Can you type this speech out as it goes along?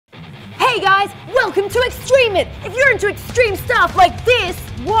Hey guys, welcome to Extreme It! If you're into extreme stuff like this,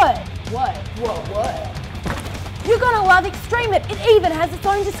 what? You're gonna love Extreme It. It even has its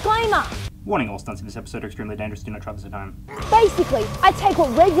own disclaimer. Warning, all stunts in this episode are extremely dangerous. Do not try this at home. Basically, I take what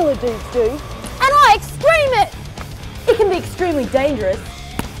regular dudes do, and I extreme it! It can be extremely dangerous,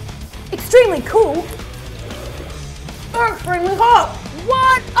 extremely cool, or extremely hot.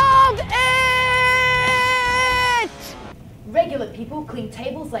 What of it? Regular people clean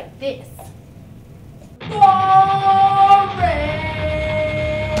tables like this. Boring!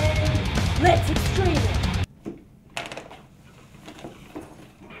 Let's extreme it.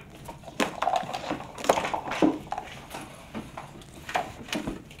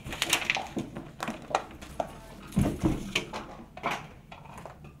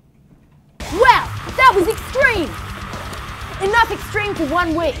 Wow, that was extreme! Enough extreme for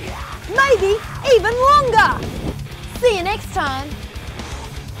 1 week. Maybe even longer. See you next time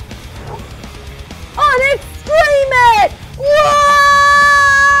on Extreme!